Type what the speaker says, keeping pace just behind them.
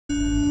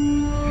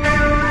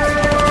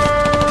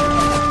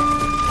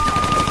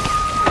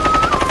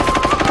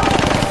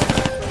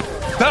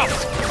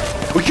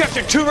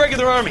two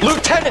regular armies.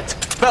 Lieutenant!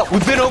 Well,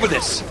 we've been over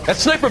this. That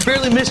sniper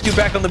barely missed you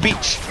back on the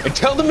beach.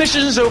 Until the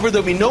mission is over,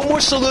 there'll be no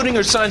more saluting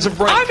or signs of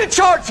rank. I'm in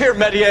charge here,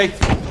 Medier!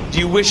 Do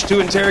you wish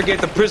to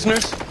interrogate the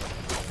prisoners?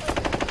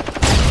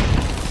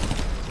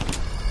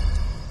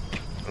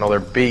 No, they're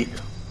beat.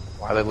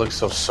 Why they look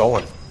so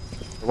sullen?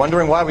 They're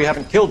wondering why we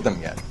haven't killed them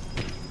yet.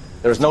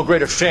 There's no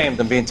greater shame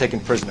than being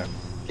taken prisoner.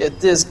 Get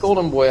this,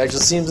 Golden Boy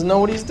actually seems to know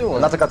what he's doing. あ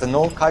なた方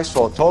の階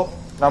層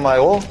と名前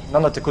を名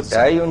乗ってくだ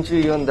さい。第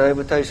44大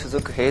部隊所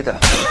属兵だ。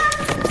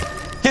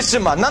キス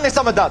マ何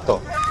様だ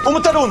と思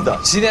ってるんだ。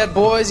 See that,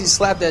 boys? He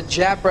slapped that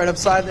Jap right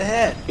upside the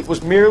head. It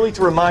was merely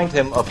to remind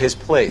him of his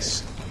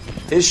place.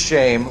 His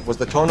shame was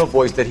the tone of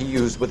voice that he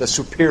used with a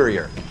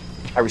superior.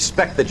 I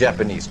respect the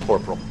Japanese,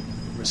 Corporal.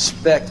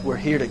 Respect, we're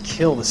here to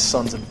kill the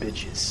sons of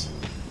bitches.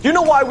 Do you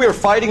know why we are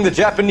fighting the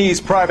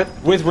Japanese, Private?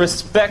 With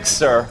respect,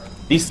 sir,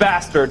 these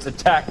bastards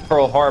attacked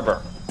Pearl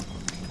Harbor.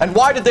 And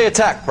why did they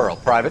attack Pearl,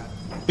 Private?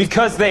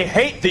 Because they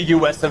hate the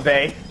US of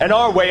A and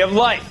our way of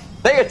life.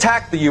 They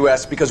attacked the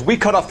U.S. because we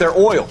cut off their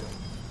oil.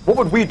 What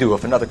would we do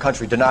if another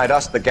country denied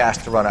us the gas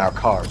to run our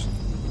cars?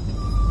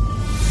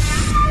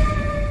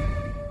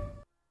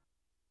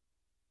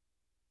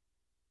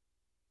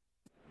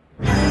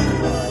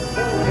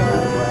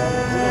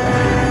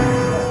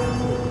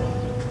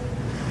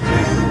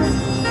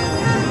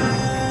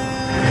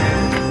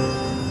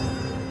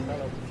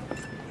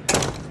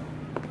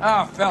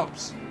 Ah,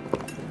 Phelps.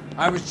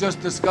 I was just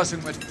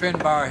discussing with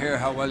Finbar here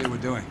how well you were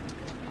doing.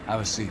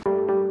 Have a seat.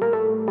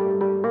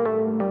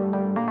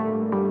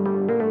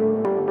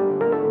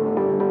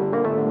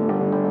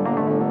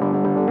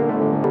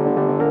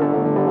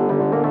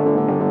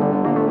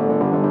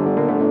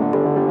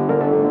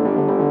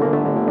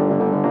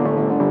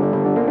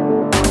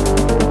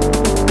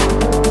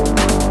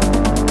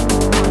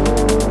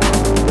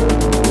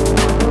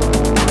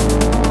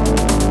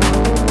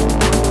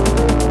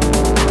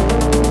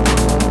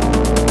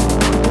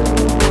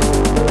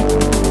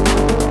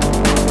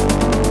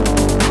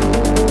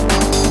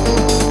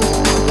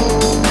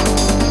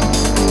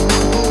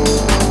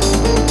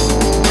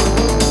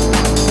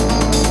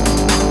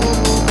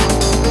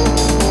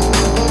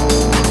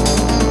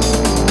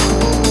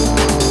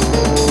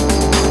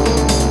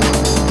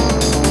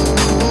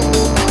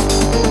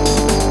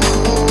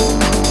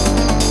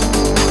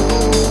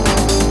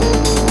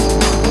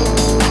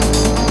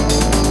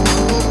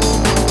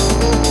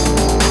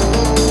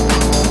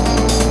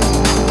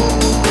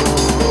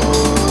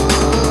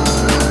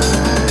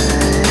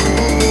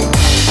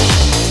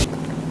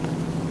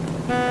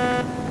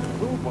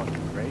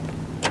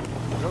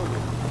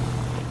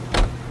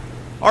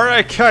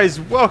 Alright guys,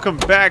 welcome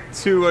back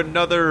to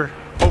another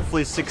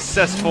hopefully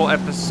successful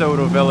episode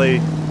of LA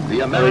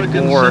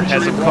Noire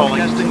as I'm calling.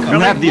 You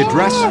have the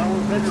address?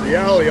 It's the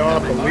alley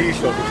off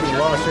Alicia between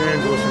Los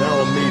Angeles and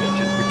Alameda.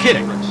 You're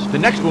kidding. The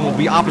next one will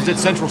be opposite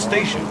Central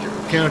Station.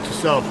 Count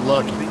yourself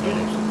lucky,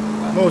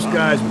 fellas. Most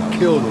guys would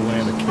kill to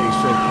land a case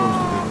so close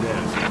to their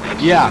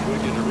desk. Yeah,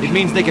 it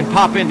means they can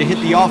pop in to hit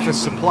the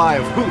office supply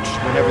of hooch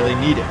whenever they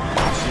need it.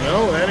 You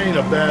know, that ain't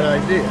a bad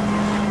idea.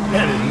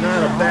 That is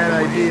not a bad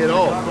idea at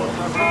all, fellas.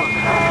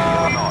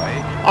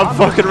 I'm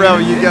fucking around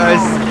with you guys.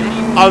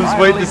 I was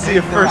waiting to see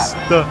the first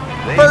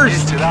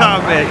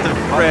comment of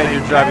Brad,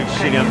 you're driving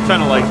shitty. I'm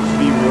trying to like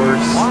be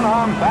worse.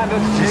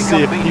 Just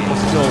see if people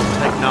still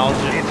acknowledge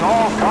it.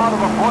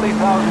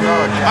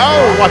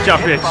 Oh, watch out,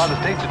 bitch.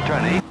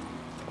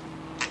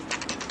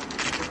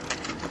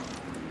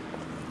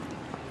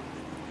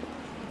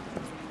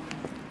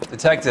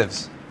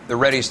 Detectives, they're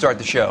ready to start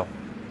the show.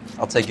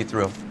 I'll take you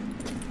through.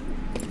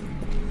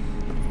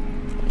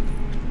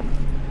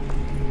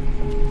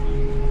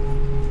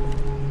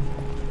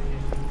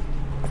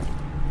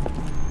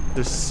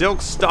 The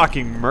silk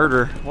stocking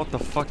murder. What the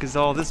fuck is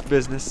all this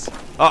business?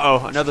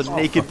 Uh-oh, another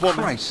naked woman.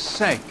 For Christ's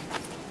sake.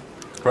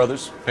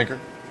 Brothers, Pinker?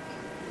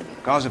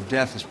 Cause of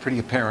death is pretty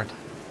apparent.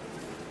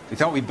 We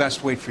thought we'd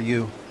best wait for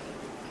you.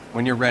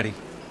 When you're ready.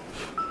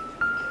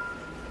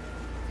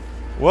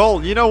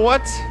 Well, you know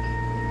what?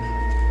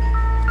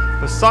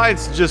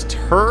 Besides just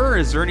her,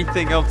 is there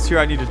anything else here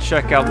I need to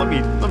check out?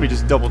 Let me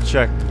just double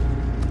check.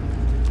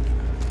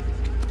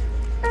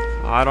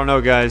 I don't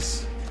know,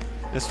 guys.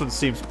 This one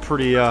seems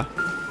pretty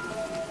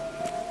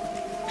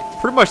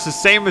much the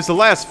same as the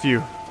last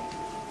few.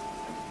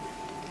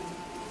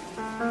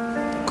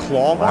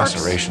 Claw marks?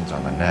 Lacerations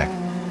on the neck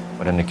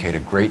would indicate a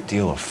great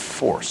deal of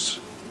force.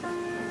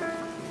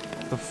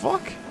 The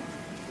fuck?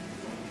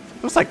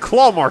 Looks like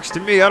claw marks to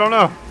me. I don't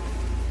know.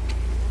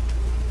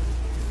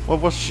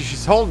 Well,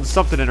 she's holding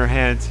something in her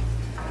hand.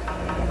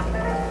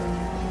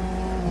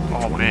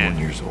 Oh, 21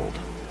 years old.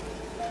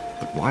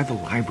 But why the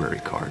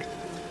library card?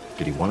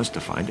 Did he want us to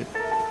find it?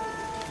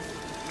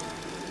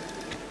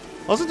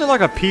 Wasn't there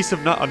like a piece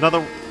of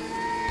another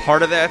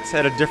part of that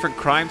at a different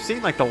crime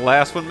scene? Like the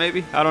last one,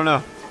 maybe? I don't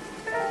know.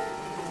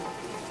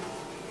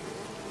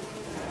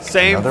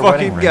 Same Another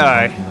fucking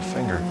guy. From the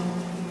finger.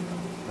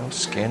 No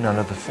skin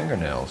under the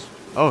fingernails.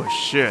 Oh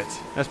shit.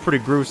 That's pretty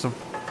gruesome.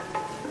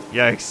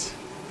 Yikes.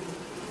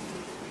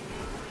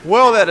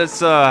 Well, that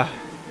is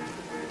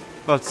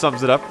That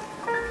sums it up.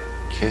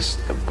 Kiss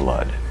the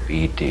blood,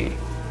 BD.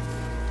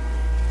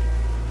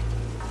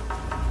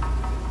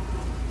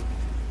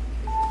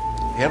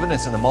 The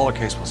evidence in the Mueller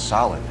case was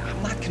solid.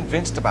 I'm not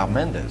convinced about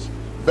Mendez.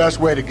 Best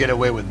way to get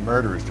away with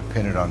murder is to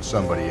pin it on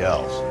somebody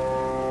else.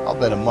 I'll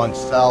bet a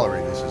month's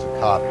salary this is a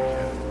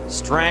copycat.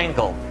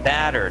 Strangled,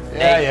 battered,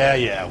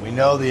 Yeah. We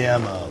know the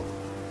M.O.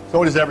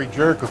 So does every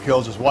jerk who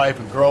kills his wife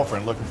and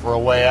girlfriend looking for a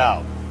way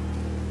out.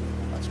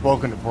 I've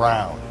spoken to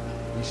Brown.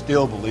 He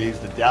still believes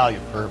the Dahlia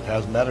perp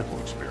has medical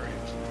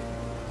experience.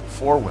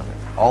 4 women,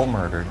 all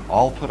murdered,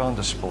 all put on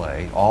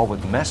display, all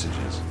with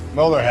messages.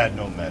 Mueller had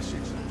no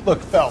message. Look,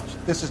 Phelps,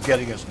 this is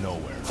getting us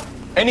nowhere.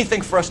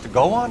 Anything for us to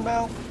go on,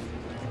 Mal?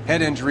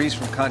 Head injuries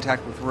from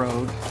contact with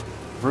road,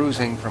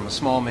 bruising from a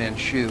small man's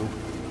shoe,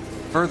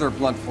 further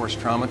blunt force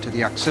trauma to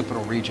the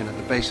occipital region at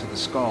the base of the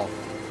skull.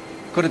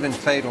 Could have been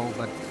fatal,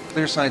 but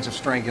clear signs of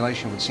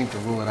strangulation would seem to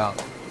rule it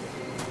out.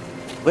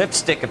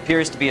 Lipstick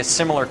appears to be a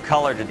similar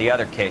color to the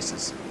other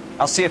cases.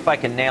 I'll see if I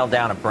can nail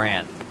down a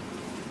brand.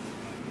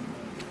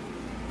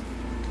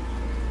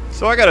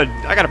 So I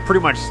gotta pretty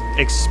much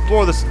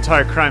explore this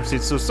entire crime scene.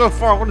 So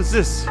far, what is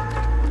this?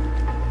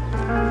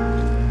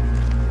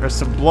 There's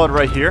some blood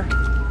right here.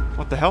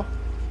 What the hell?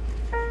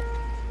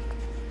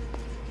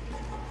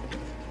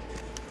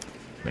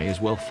 May as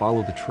well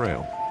follow the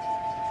trail.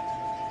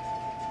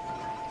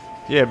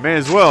 Yeah, may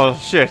as well.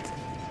 Shit.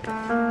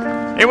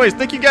 Anyways,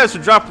 thank you guys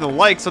for dropping the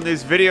likes on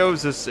these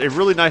videos. It's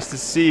really nice to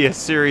see a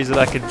series that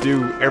I can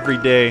do every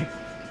day,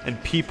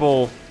 and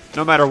people,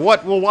 no matter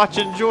what, will watch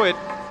and enjoy it.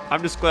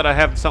 I'm just glad I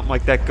have something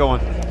like that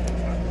going.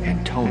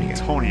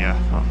 Antonia.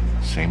 Huh.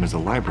 Same as the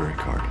library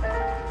card.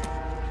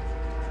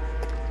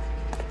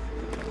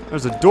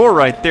 There's a door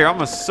right there. I'm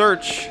gonna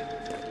search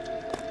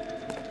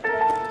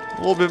a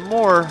little bit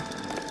more.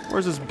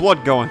 Where's this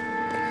blood going?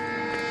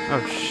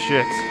 Oh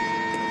shit.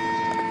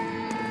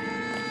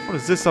 What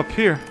is this up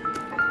here?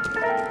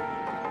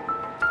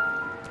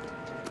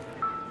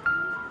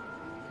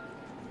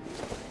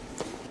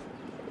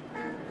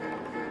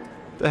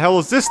 The hell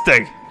is this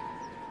thing?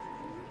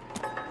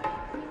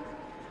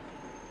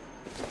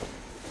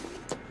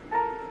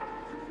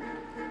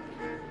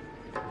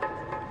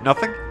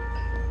 Nothing?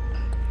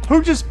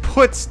 Who just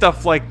put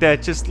stuff like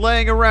that just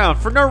laying around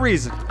for no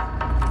reason?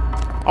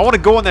 I want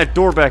to go in that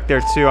door back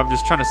there too. I'm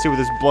just trying to see where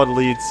this blood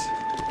leads.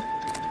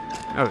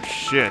 Oh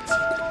shit.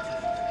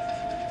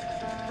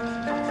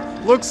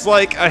 Looks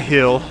like a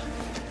hill.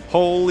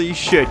 Holy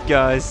shit,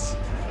 guys.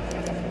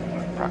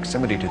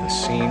 Proximity to the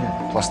scene,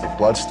 plus the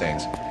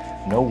bloodstains.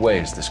 No way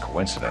is this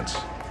coincidence.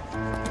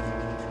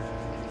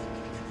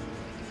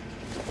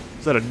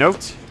 Is that a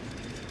note?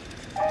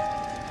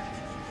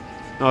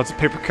 No, it's a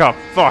paper cup.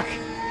 Fuck.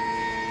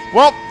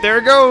 Well, there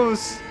it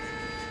goes.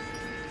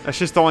 That's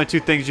just the only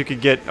 2 things you can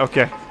get.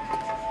 Okay.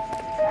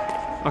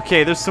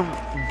 Okay, there's some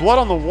blood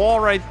on the wall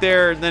right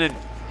there, and then it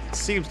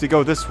seems to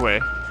go this way.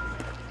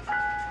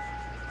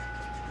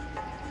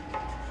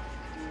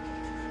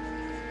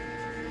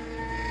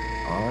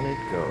 On it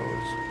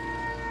goes.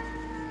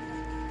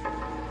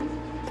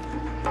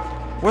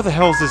 Where the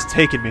hell is this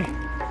taking me?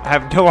 I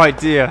have no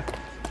idea.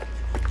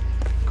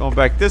 Going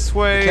back this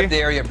way. Kept the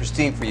area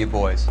pristine for you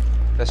boys.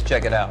 Let's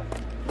check it out.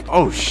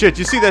 Oh shit,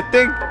 you see that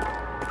thing?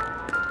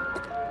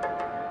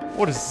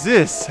 What is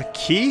this? A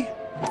key?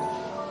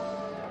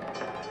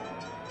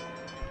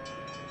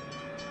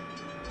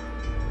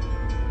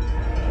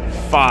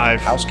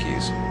 Five. House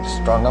keys,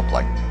 strung up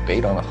like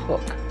bait on a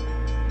hook.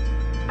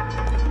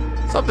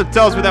 Something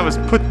tells me that was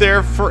put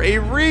there for a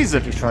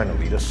reason. He's trying to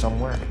lead us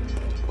somewhere.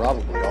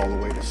 Probably all the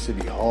way to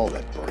City Hall,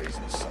 that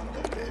brazen son of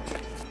a bitch.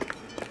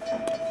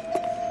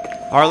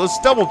 Alright, let's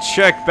double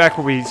check back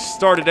where we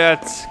started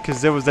at, because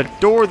there was a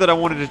door that I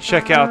wanted to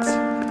check out.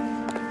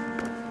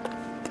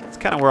 It's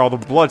kind of where all the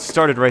blood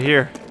started right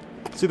here.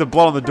 See the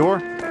blood on the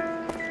door?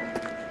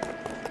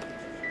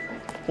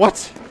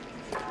 What?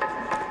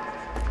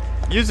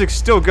 Music's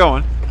still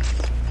going.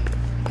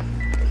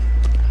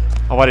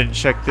 Oh, I didn't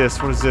check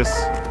this. What is this?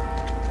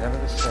 Never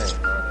the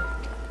same, are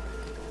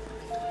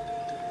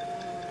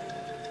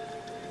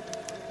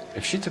they?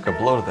 If she took a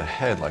blow to the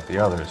head like the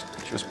others,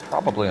 she was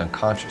probably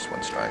unconscious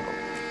when strangled.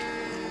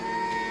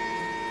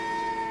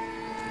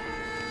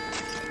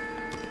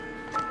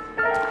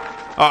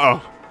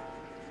 Uh-oh.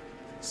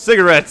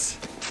 Cigarettes.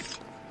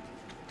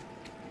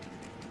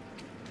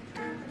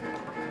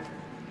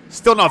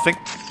 Still nothing.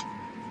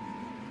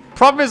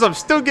 Problem is, I'm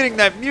still getting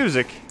that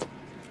music.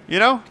 You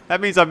know?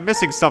 That means I'm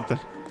missing something.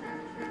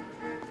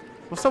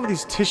 What's up with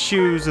these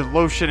tissues and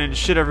lotion and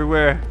shit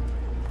everywhere?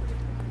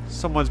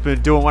 Someone's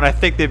been doing what I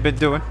think they've been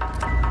doing.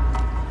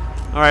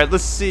 Alright,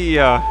 let's see,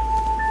 there's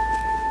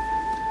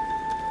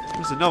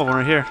another one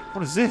right here.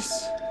 What is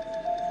this?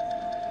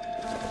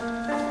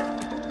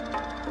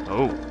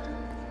 Oh.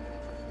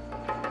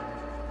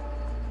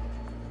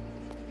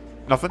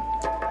 Nothing?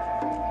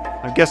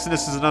 I'm guessing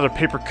this is another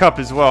paper cup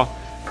as well.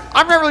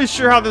 I'm not really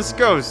sure how this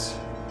goes.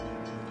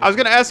 I was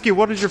going to ask you,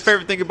 what is your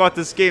favorite thing about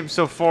this game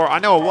so far? I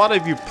know a lot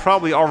of you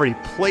probably already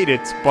played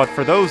it, but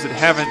for those that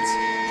haven't,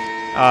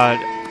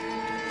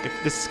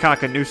 if this is kind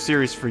of like a new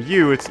series for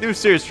you, it's a new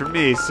series for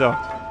me, so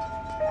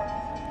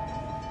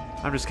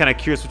I'm just kind of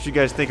curious what you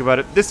guys think about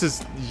it. This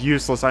is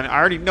useless. I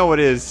already know it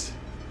is.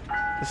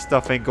 This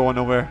stuff ain't going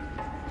nowhere.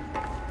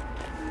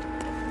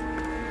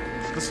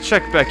 Let's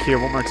check back here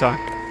one more time.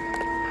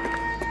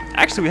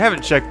 Actually, we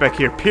haven't checked back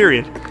here,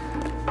 period.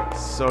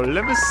 So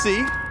let me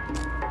see.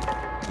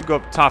 We'll go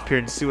up top here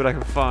and see what I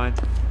can find.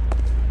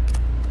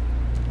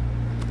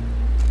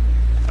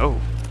 Oh.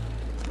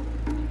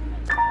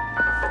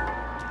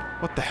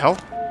 What the hell?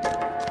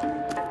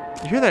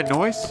 You hear that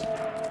noise?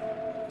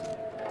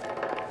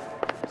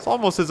 It's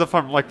almost as if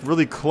I'm like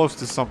really close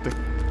to something.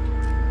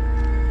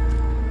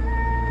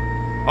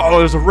 Oh,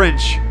 there's a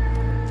wrench.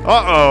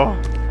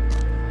 Uh-oh.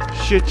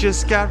 Shit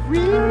just got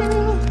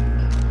real.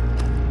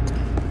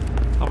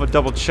 I'm gonna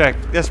double check.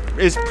 This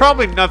is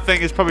probably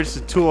nothing. It's probably just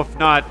a tool. If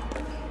not,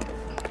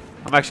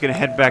 I'm actually gonna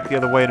head back the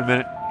other way in a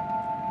minute.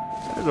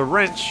 There's a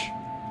wrench.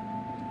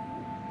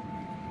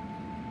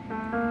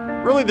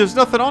 Really, there's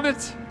nothing on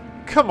it?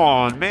 Come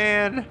on,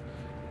 man.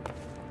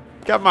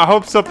 Got my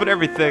hopes up and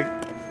everything.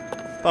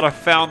 Thought I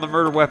found the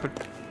murder weapon.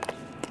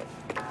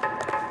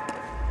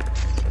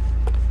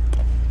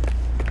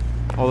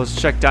 Oh, let's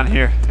check down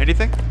here.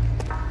 Anything?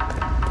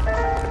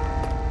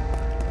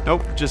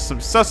 Nope, just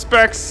some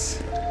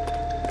suspects.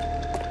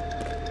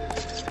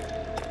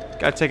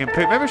 Guy taking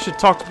pictures. Maybe I should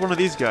talk to one of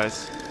these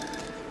guys.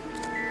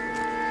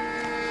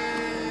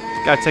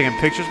 Guy taking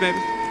pictures, maybe?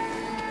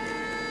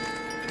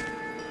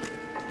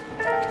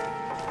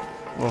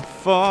 Well,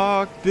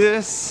 fuck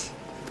this.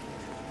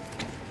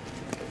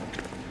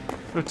 I'm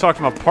gonna talk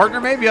to my partner,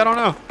 maybe? I don't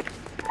know.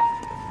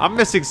 I'm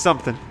missing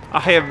something.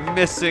 I am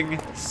missing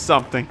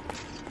something.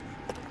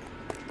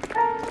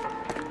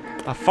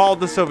 I followed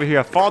this over here.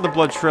 I followed the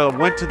blood trail. I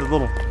went to the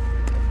little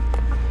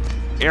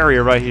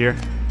area right here.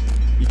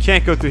 You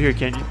can't go through here,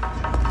 can you?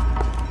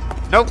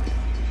 Nope.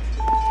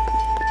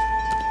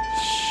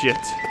 Shit.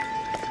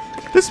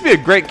 This would be a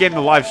great game to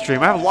live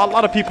stream. I have a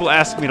lot of people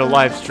ask me to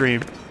live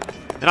stream.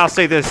 And I'll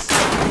say this.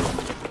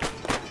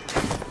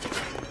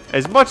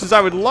 As much as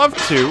I would love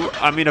to,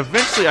 I mean,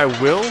 eventually I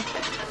will.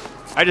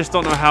 I just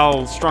don't know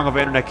how strong of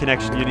an internet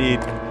connection you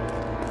need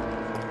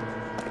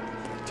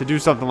to do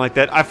something like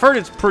that. I've heard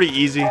it's pretty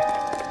easy.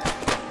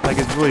 Like,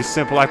 it's really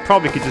simple. I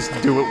probably could just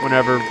do it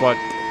whenever, but...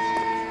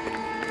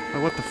 Oh,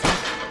 what the fuck?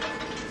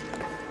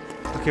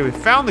 Okay, we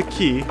found the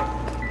key.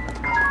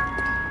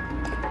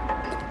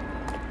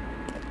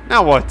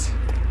 Now what?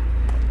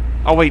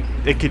 Oh, wait.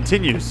 It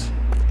continues.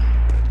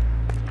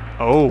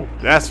 Oh,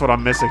 that's what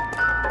I'm missing.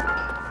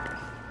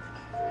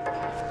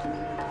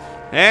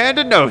 And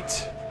a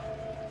note.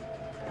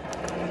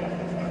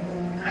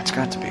 That's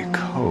got to be a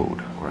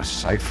code or a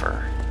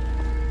cipher.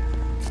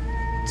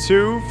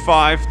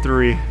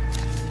 253.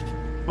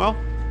 Well.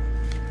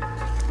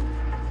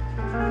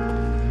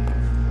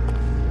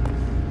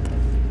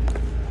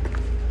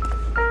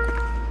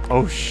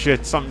 Oh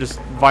shit, something just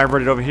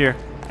vibrated over here.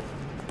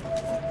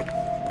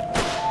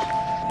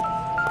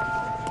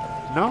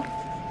 No?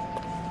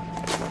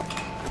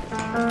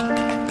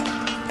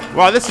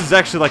 Wow, this is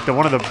actually like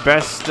one of the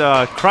best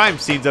crime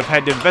scenes I've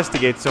had to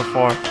investigate so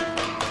far.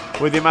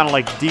 With the amount of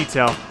like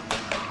detail.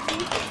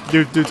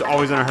 Dude's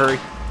always in a hurry.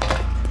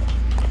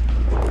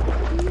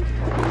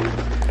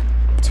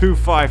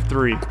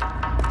 253.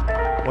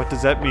 What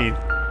does that mean?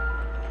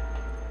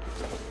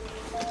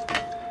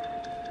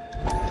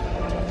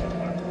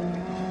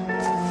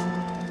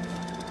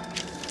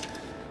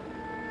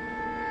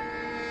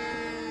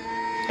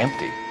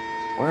 Empty.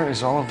 Where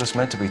is all of this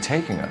meant to be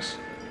taking us?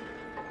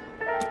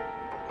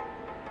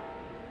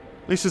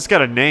 At least it's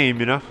got a name,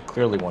 you know?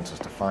 Clearly wants us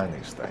to find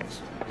these things.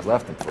 He's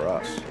left them for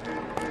us.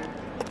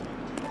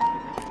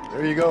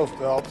 There you go,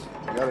 Phelps.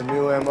 You got a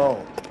new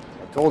M.O.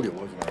 I told you it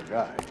wasn't our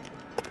guy.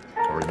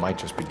 Or he might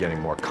just be getting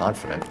more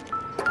confident.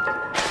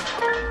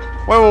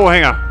 Whoa,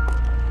 hang on.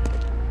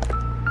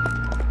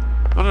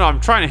 No, I'm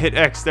trying to hit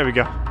X. There we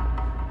go.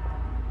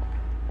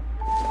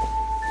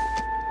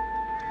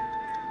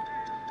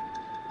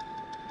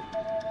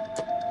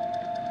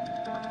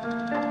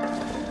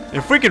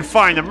 If we can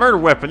find the murder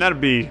weapon,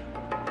 that'd be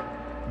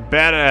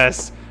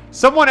badass.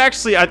 Someone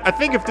actually, I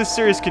think if this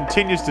series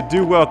continues to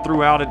do well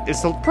throughout,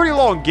 it's a pretty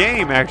long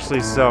game,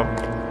 actually, so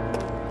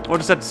we'll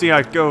just have to see how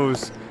it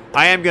goes.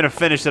 I am going to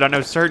finish it. I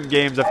know certain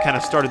games I've kind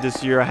of started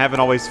this year. I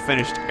haven't always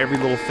finished every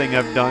little thing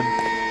I've done.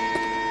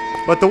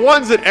 But the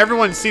ones that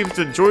everyone seems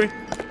to enjoy,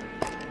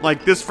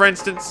 like this, for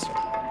instance,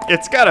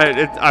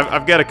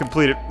 I've got to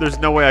complete it. There's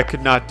no way I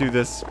could not do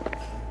this.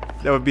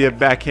 That would be a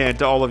backhand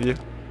to all of you.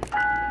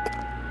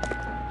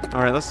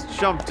 Alright, let's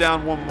jump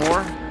down one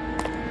more.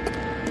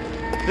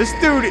 This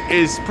dude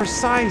is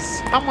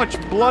precise. How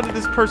much blood did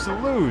this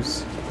person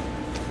lose?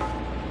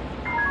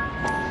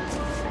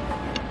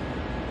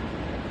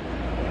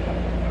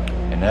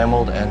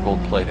 Enameled and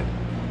gold-plated.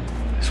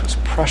 This was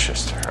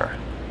precious to her.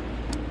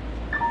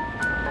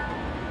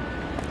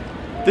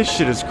 This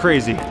shit is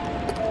crazy.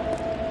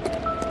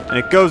 And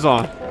it goes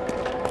on.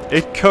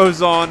 It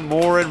goes on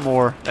more and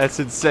more. That's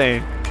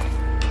insane.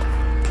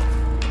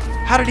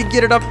 How did he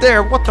get it up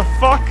there? What the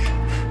fuck?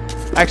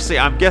 Actually,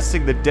 I'm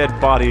guessing the dead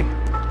body.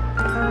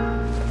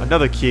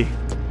 Another key.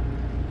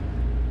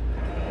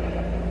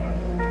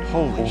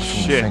 Holy Pulled from the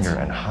shit. finger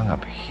and hung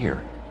up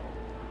here.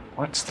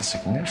 What's the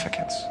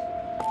significance?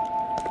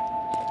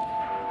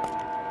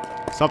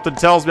 Something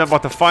tells me I'm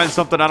about to find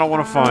something I don't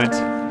want to find.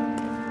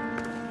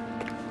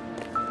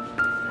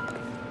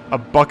 A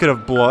bucket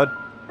of blood.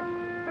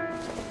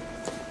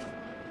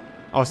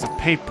 Oh, it's a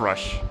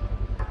paintbrush.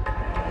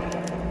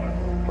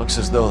 Looks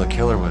as though the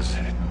killer was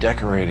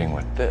decorating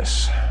with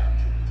this.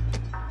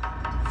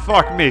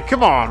 Fuck me.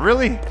 Come on,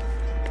 really?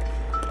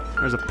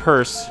 There's a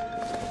purse.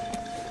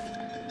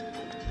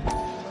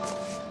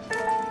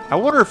 I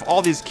wonder if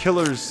all these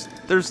killers...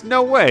 There's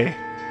no way.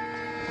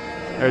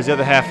 There's the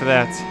other half of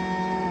that.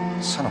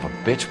 Son of a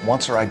bitch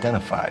wants her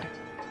identified.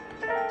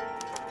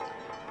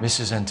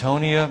 Mrs.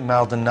 Antonia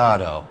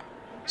Maldonado,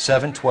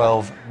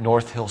 712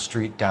 North Hill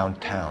Street,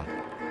 downtown.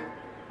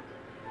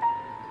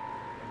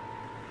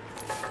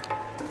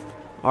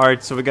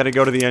 Alright, so we gotta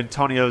go to the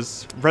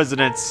Antonio's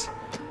residence.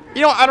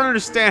 You know, I don't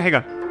understand. Hang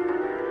on.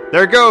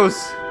 There it goes.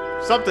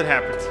 Something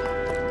happened.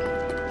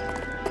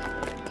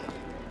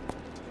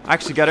 I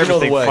actually got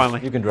everything You know the way.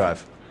 finally. You can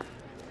drive.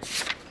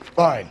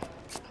 Fine.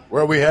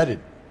 Where are we headed?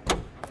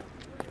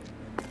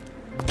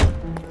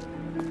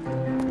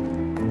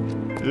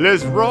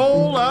 Let's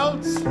roll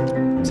out.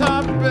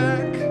 Top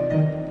back.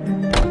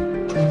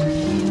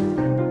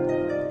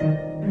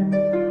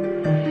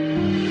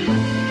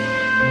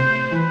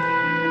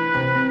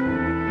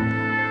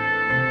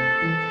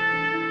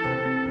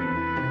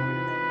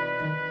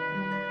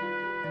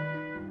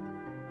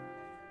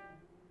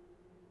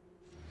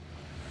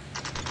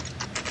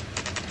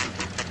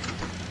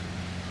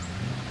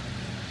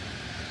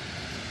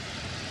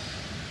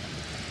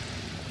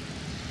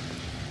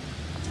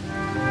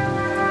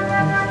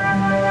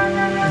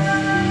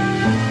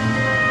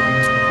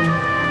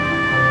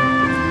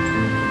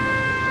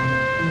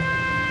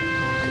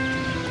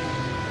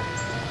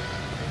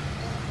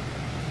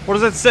 What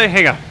does that say?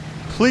 Hang on.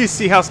 Please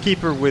see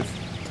housekeeper with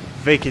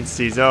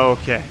vacancies. Oh,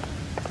 okay.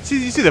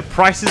 See, you see the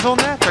prices on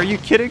that? Are you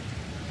kidding?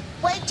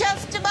 Wait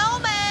just a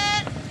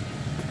moment.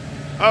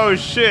 Oh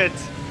shit.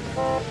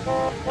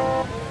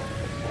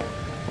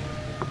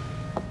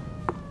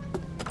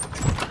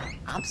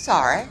 I'm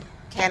sorry.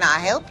 Can I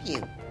help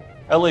you?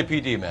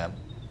 LAPD, ma'am.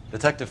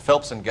 Detective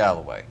Phelps and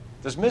Galloway.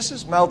 Does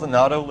Mrs.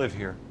 Maldonado live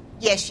here?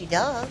 Yes, she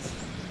does.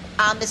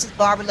 I'm Mrs.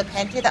 Barbara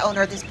LaPenta, the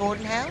owner of this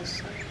boarding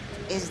house.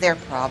 Is there a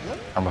problem?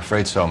 I'm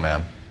afraid so,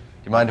 ma'am. Do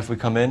you mind if we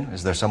come in?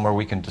 Is there somewhere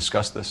we can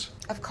discuss this?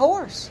 Of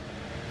course.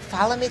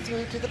 Follow me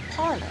through to the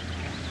parlor.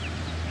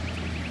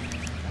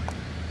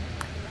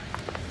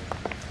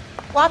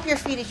 Wipe your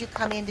feet as you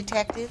come in,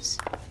 detectives.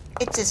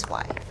 It's this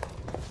way.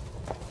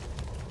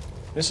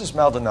 Mrs.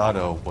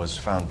 Maldonado was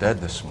found dead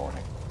this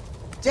morning.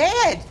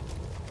 Dead?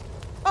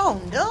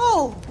 Oh,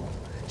 no.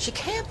 She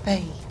can't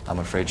be. I'm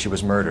afraid she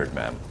was murdered,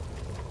 ma'am.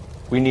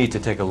 We need to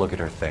take a look at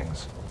her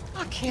things.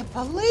 I can't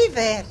believe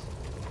it.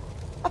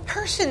 A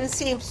person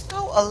seems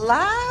so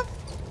alive,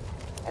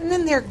 and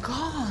then they're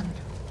gone.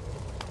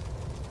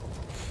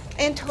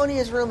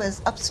 Antonia's room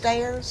is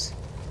upstairs,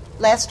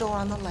 last door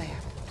on the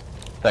left.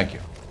 Thank you.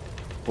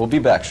 We'll be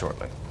back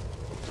shortly.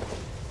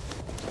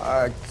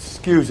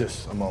 Excuse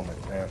us a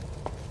moment, man.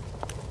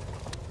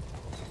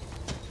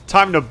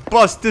 Time to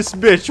bust this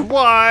bitch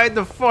wide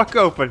the fuck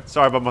open.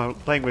 Sorry about my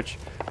language.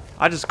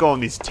 I just go on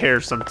these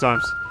tears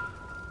sometimes.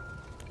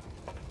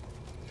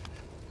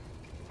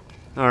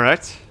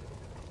 Alright.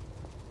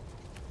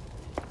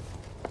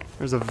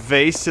 There's a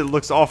vase. It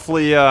looks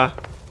awfully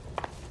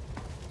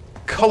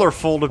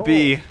colorful to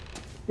be.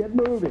 Get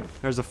moving.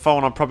 There's a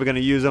phone I'm probably going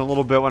to use in a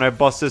little bit when I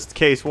bust this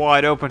case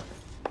wide open.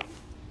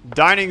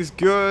 Dining's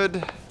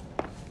good.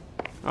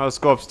 Oh, let's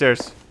go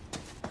upstairs.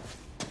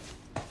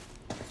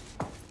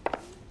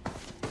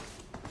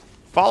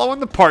 Following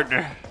the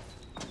partner.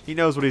 He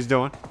knows what he's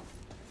doing.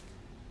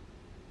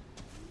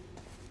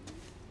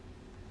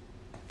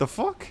 The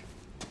fuck?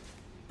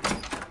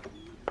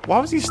 Why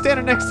was he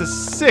standing next to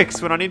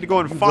 6 when I need to go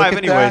in 5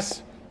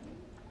 anyways?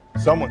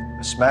 Someone.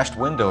 A smashed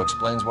window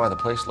explains why the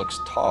place looks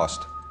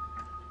tossed.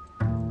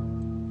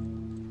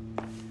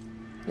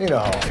 You know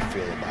how I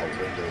feel about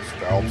windows,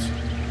 Phelps.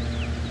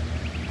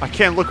 I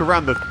can't look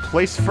around the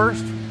place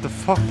first? The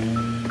fuck?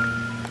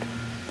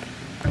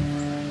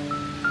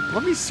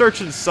 Let me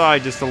search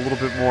inside just a little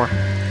bit more.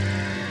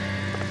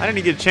 I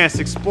didn't get a chance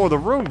to explore the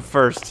room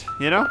first,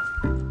 you know?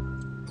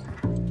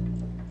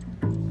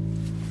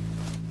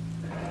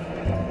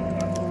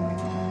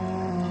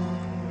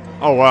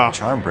 Oh, wow. The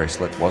charm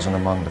bracelet wasn't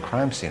among the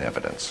crime scene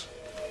evidence.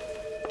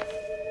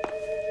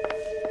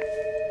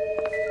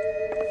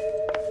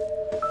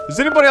 Does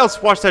anybody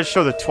else watch that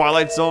show, The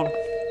Twilight Zone?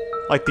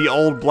 Like the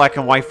old black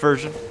and white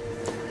version?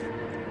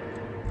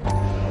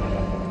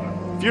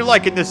 If you're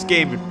liking this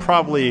game, it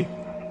probably...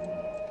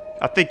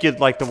 I think you'd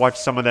like to watch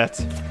some of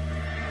that.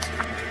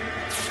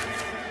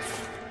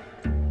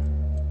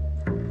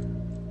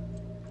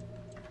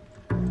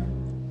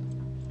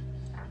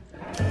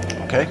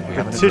 Okay, we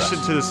have an Petition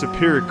address. to the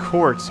Superior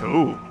Courts.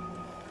 Ooh.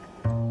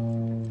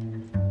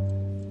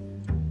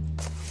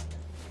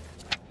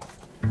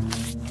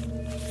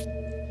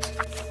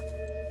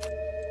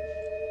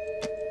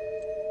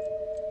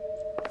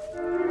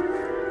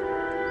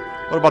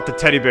 What about the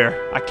teddy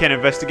bear? I can't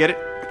investigate it.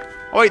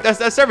 Oh wait,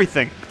 that's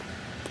everything.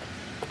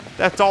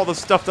 That's all the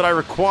stuff that I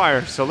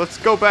require. So let's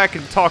go back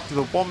and talk to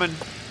the woman.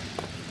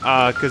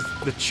 Because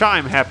the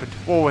chime happened.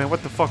 Whoa, wait,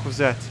 what the fuck was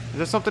that? Is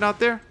there something out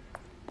there?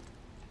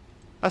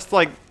 That's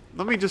like...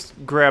 Let me just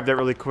grab that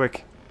really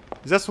quick.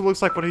 Is that what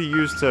looks like what he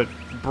used to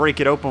break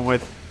it open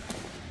with?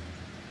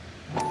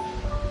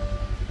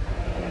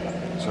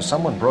 So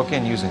someone broke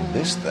in using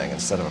this thing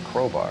instead of a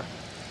crowbar.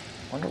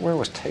 Wonder where it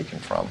was taken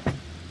from.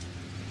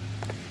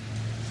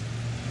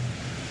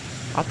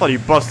 I thought he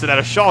busted out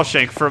of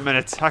Shawshank for a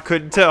minute. I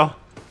couldn't tell.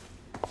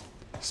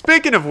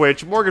 Speaking of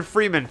which, Morgan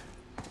Freeman,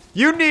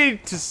 you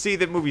need to see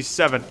that movie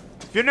 7.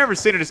 If you've never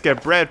seen it, it's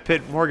got Brad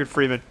Pitt, Morgan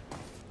Freeman.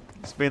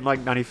 It's made in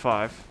like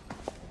 95.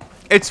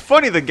 It's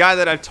funny, the guy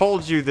that I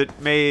told you that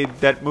made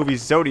that movie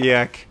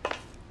Zodiac,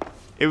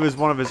 it was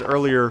one of his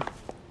earlier,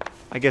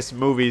 I guess,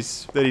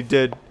 movies that he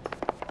did.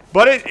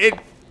 But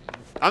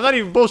I'm not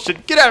even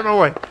bullshit. Get out of my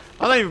way.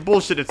 I'm not even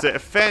bullshit. It's a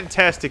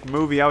fantastic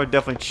movie. I would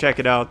definitely check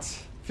it out.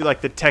 If you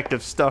like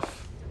detective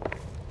stuff.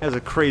 It has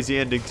a crazy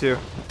ending, too.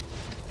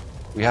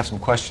 We have some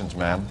questions,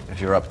 ma'am, if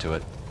you're up to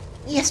it.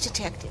 Yes,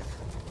 detective.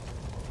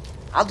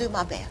 I'll do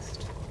my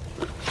best.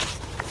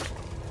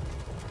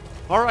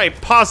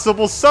 Alright,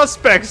 possible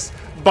suspects,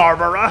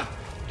 Barbara.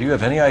 Do you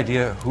have any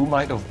idea who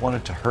might have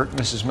wanted to hurt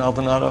Mrs.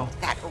 Maldonado?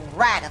 That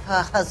rat of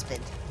her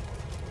husband,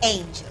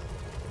 Angel.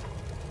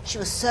 She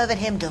was serving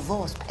him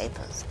divorce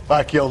papers. If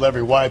I killed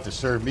every wife that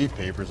served me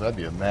papers, I'd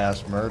be a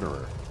mass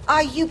murderer.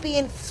 Are you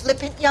being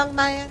flippant, young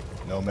man?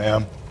 No,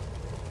 ma'am.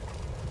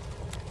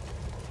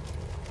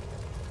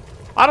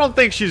 I don't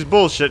think she's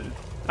bullshitting.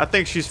 I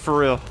think she's for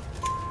real.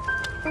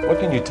 What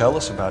can you tell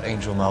us about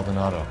Angel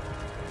Maldonado?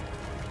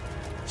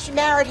 She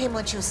married him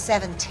when she was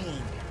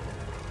 17.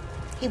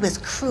 He was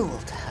cruel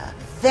to her,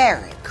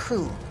 very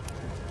cruel.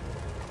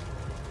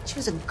 She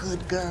was a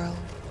good girl,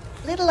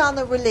 little on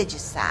the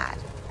religious side.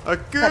 A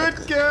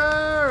good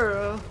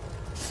girl.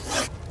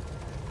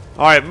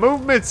 Alright,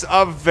 movements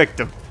of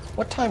victim.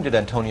 What time did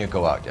Antonia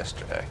go out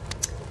yesterday?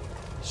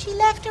 She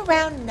left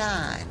around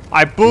 9.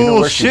 I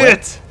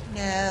bullshit.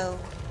 No,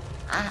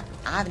 I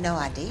have no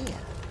idea.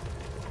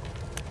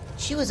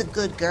 She was a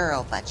good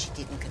girl, but she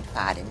didn't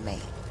confide in me.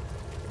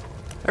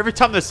 Every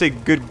time they say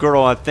good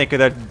girl, I think of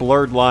that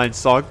Blurred Line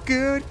song.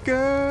 Good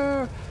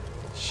girl.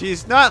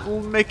 She's not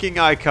making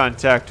eye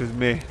contact with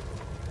me.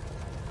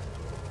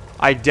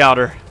 I doubt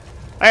her.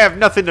 I have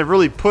nothing to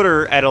really put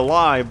her at a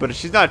lie, but if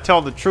she's not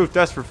telling the truth,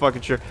 that's for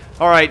fucking sure.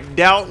 Alright,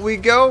 doubt we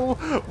go,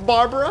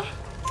 Barbara?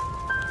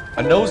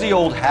 A nosy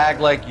old hag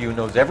like you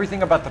knows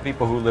everything about the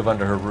people who live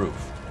under her roof.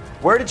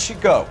 Where did she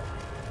go?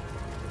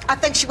 I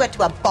think she went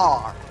to a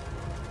bar.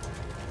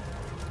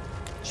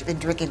 She's been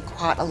drinking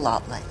quite a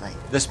lot lately.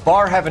 This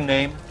bar have a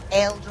name?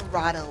 El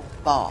Dorado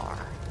Bar.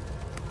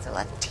 It's a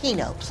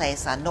Latino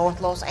place on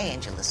North Los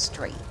Angeles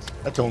Street.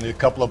 That's only a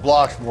couple of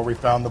blocks from where we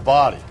found the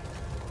body.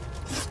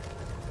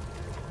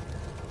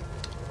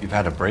 You've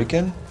had a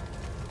break-in?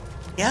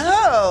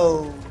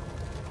 No!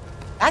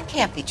 That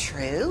can't be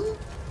true.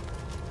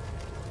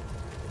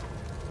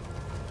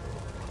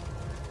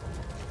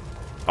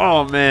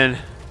 Oh, man.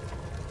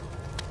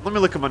 Let me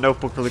look at my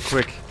notebook really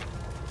quick.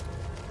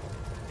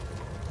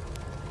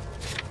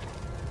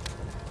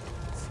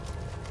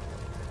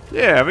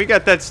 Yeah, we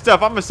got that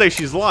stuff. I'm gonna say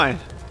she's lying.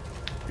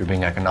 You're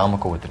being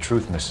economical with the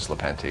truth, Mrs.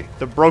 Lepenti.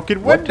 The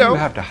broken window. What do you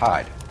have to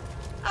hide?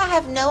 I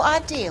have no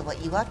idea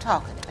what you are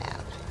talking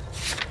about.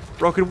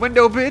 Broken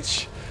window,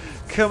 bitch.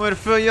 Coming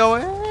for your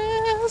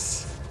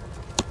ass.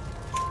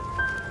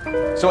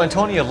 So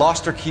Antonia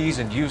lost her keys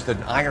and used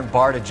an iron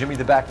bar to jimmy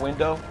the back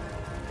window?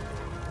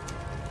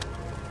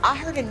 I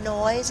heard a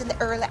noise in the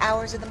early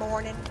hours of the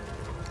morning.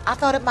 I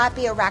thought it might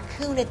be a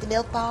raccoon at the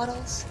milk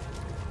bottles.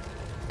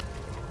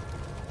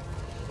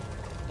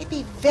 It'd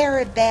be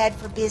very bad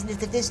for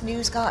business if this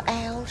news got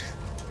out.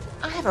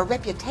 I have a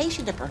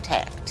reputation to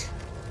protect.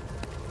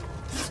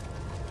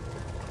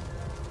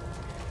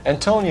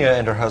 Antonia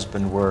and her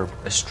husband were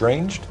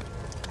estranged?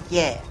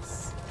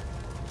 Yes.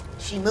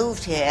 She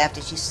moved here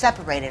after she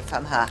separated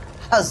from her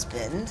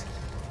husband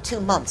 2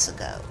 months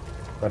ago.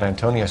 But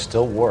Antonia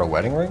still wore a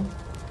wedding ring?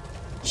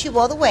 She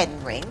wore the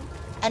wedding ring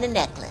and a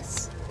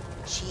necklace.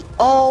 She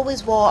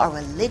always wore a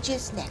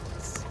religious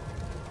necklace.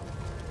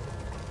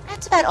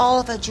 That's about all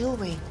of her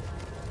jewelry.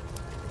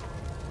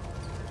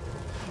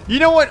 You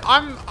know what?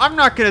 I'm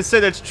not gonna say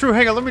that's true.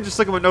 Hang on, let me just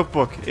look at my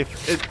notebook.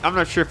 I'm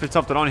not sure if it's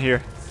something on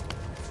here.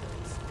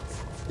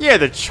 Yeah,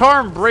 the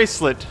charm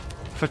bracelet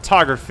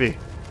photography.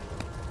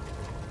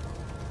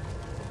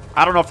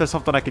 I don't know if that's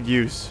something I could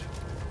use,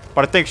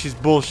 but I think she's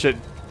bullshit.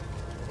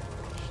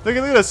 Look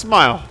at that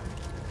smile.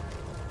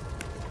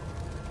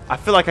 I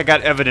feel like I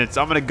got evidence.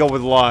 I'm gonna go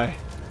with lie.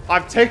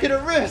 I'm taking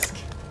a risk.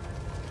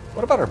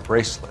 What about her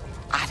bracelet?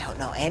 I don't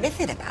know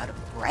anything about a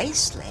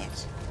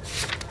bracelet.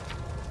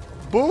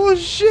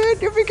 Bullshit.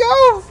 Here we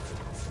go.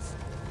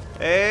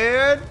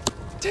 And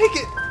take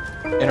it.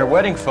 In her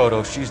wedding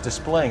photo, she's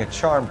displaying a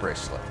charm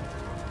bracelet.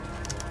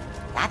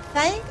 That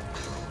thing?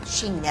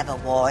 She never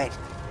wore it.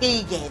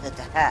 He gave it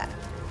to her.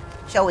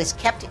 She always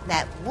kept it in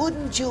that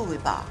wooden jewelry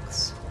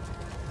box.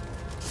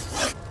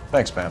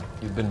 Thanks, ma'am.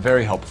 You've been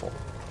very helpful.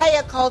 Pay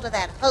a call to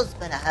that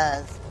husband of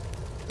hers.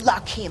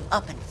 Lock him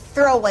up and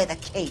throw away the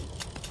key.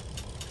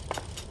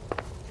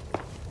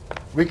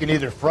 We can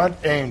either front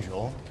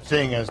Angel,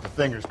 seeing as the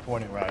finger's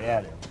pointing right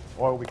at him,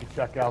 or we could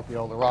check out the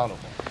Eldorado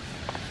one.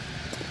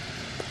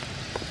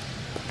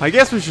 I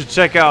guess we should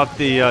check out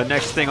the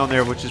next thing on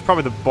there, which is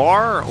probably the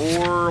bar,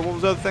 or what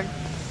was the other thing?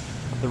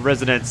 The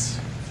residence.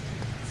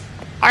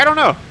 I don't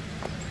know.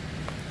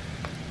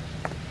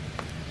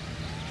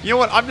 You know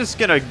what? I'm just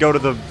gonna go to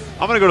the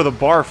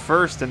bar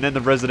first, and then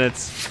the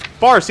residence.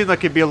 Bar seems like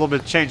it'd be a little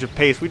bit of change of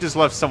pace. We just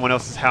left someone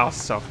else's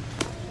house, so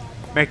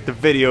make the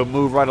video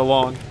move right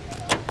along.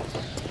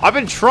 I've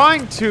been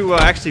trying to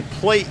actually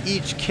play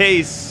each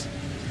case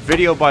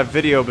video by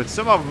video, but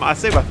some of them I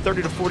say about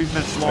 30 to 40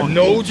 minutes long.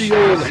 So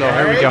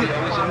here we go.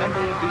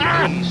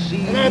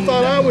 And I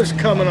thought I was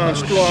coming on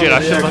strong. Shit,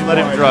 I should have let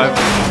him drive.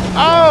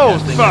 Oh,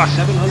 fuck.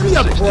 Give me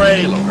a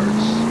break.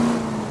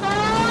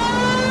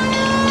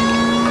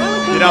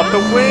 Get out the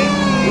way.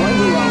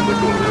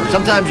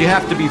 Sometimes you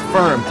have to be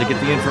firm to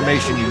get the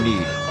information you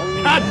need.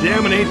 God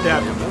damn it, ain't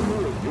that?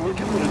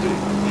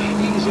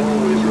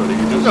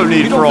 There's no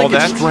need for all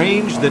that. It's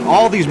strange that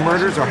all these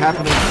murders are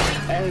happening.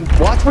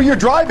 Watch where you're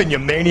driving, you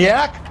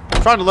maniac.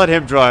 I'm trying to let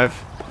him drive,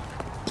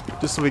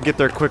 just so we get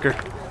there quicker.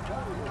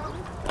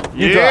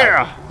 You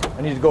drive.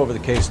 I need to go over the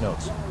case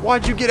notes.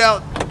 Why'd you get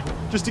out?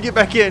 Just to get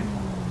back in?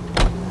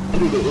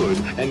 Through the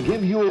hood and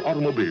give your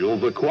automobile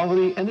the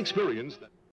quality and experience that